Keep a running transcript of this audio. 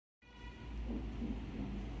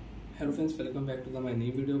Hello friends, welcome back to my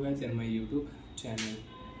new video guys and my YouTube channel.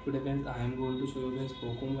 Today friends, I am going to show you guys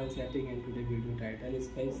Poco mobile setting, and today video title is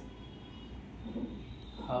guys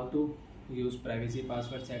how to use privacy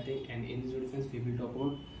password setting. And in this video friends, we will talk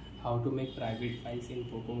about how to make private files in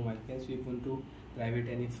Poco mobile. Friends, you want to private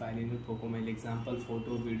any file in your Poco mobile, example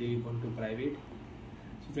photo, video you want to private.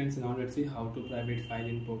 So friends, now let's see how to private file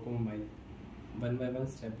in Poco mobile. One by one,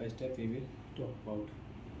 step by step we will talk about.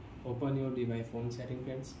 Open your device phone setting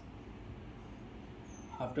friends.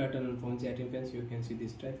 After turn on phone setting friends, you can see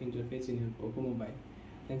this type interface in your Poco mobile.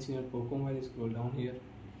 Friends, in your Poco mobile, scroll down here.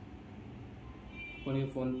 Open your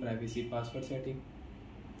phone privacy password setting.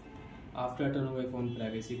 After turn on your phone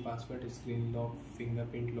privacy password, screen lock,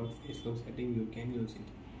 fingerprint lock, face lock setting, you can use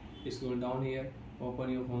it. Scroll down here.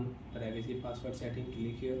 Open your phone privacy password setting.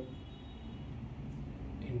 Click here.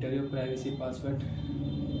 Enter your privacy password.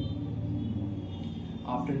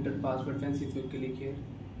 After enter password friends, if you click here,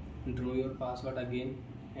 draw your password again,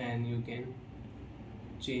 and you can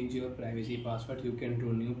change your privacy password. You can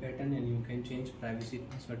draw new pattern and you can change privacy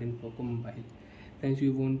password in Poco mobile. Friends,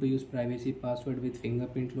 you want to use privacy password with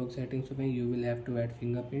fingerprint lock setting, so when you will have to add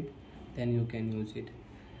fingerprint, then you can use it.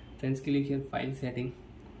 Friends, click here file setting,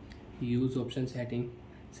 use option setting,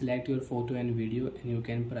 select your photo and video, and you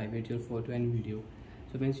can private your photo and video.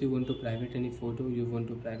 So friends, you want to private any photo, you want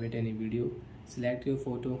to private any video, select your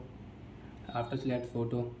photo. After select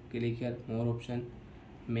photo, click here more option,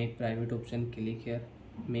 make private option, click here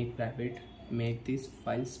make private, make these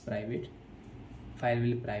files private, file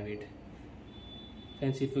will private.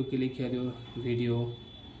 Friends, if you click here your video,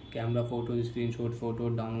 camera photos, screenshot photo,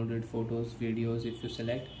 downloaded photos, videos, if you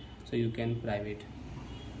select, so you can private.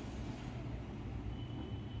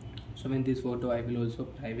 So when this photo I will also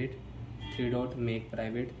private, 3 dot make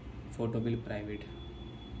private, photo will private.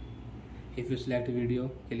 If you select video,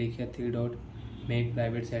 click here 3 dot make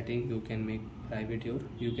private setting, you can make private your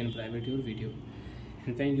video.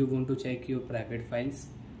 And when you want to check your private files,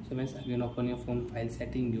 so once again open your phone file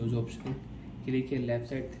setting, use option, click here left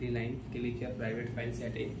side 3 line, click here private file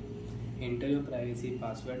setting, enter your privacy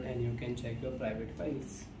password, and you can check your private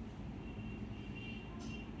files.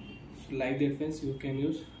 So like that friends, you can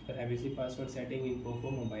use privacy password setting in Poco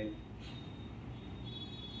mobile.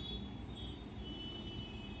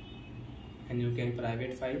 And you can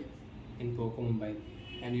private file in Poco mobile.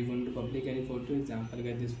 And you want to public any photo, example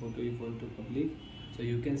get this photo you want to public, so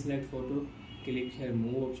you can select photo, click here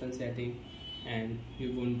move option setting, and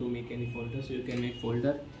you want to make any folder, so you can make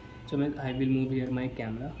folder. So when I will move here my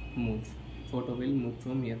camera, move, photo will move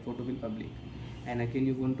from here, photo will public. And again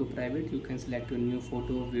you want to private, you can select a new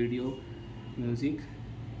photo, video, music,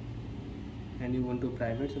 and you want to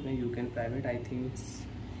private, so when you can private, I think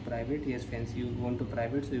private, yes friends, you want to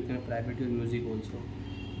private, so you can private your music also.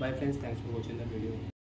 Bye friends, thanks for watching the video.